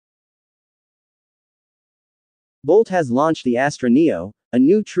BOULT has launched the Astra Neo, a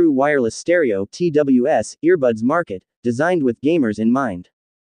new true wireless stereo (TWS) earbuds market, designed with gamers in mind.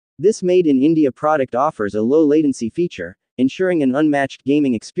 This made-in-India product offers a low-latency feature, ensuring an unmatched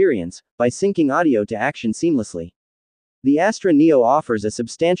gaming experience by syncing audio to action seamlessly. The Astra Neo offers a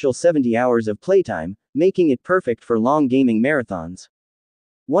substantial 70 hours of playtime, making it perfect for long gaming marathons.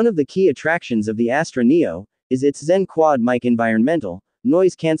 One of the key attractions of the Astra Neo is its Zen Quad mic environmental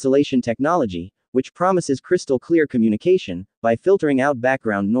noise cancellation technology, which promises crystal clear communication by filtering out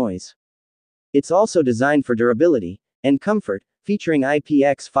background noise. It's also designed for durability and comfort, featuring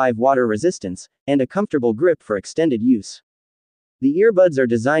IPX5 water resistance and a comfortable grip for extended use. The earbuds are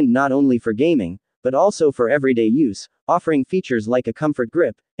designed not only for gaming, but also for everyday use, offering features like a comfort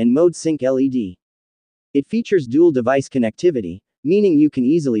grip and mode sync LED. It features dual device connectivity, meaning you can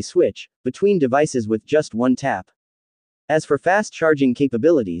easily switch between devices with just one tap. As for fast charging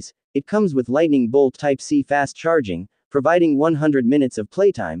capabilities, it comes with Lightning Bolt Type-C fast charging, providing 100 minutes of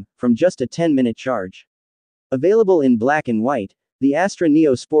playtime from just a 10-minute charge. Available in black and white, the Astra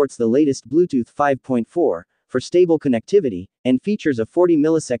Neo sports the latest Bluetooth 5.4 for stable connectivity and features a 40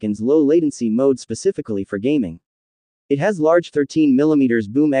 milliseconds low latency mode specifically for gaming. It has large 13mm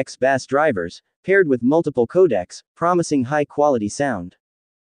Boom X bass drivers, paired with multiple codecs, promising high quality sound.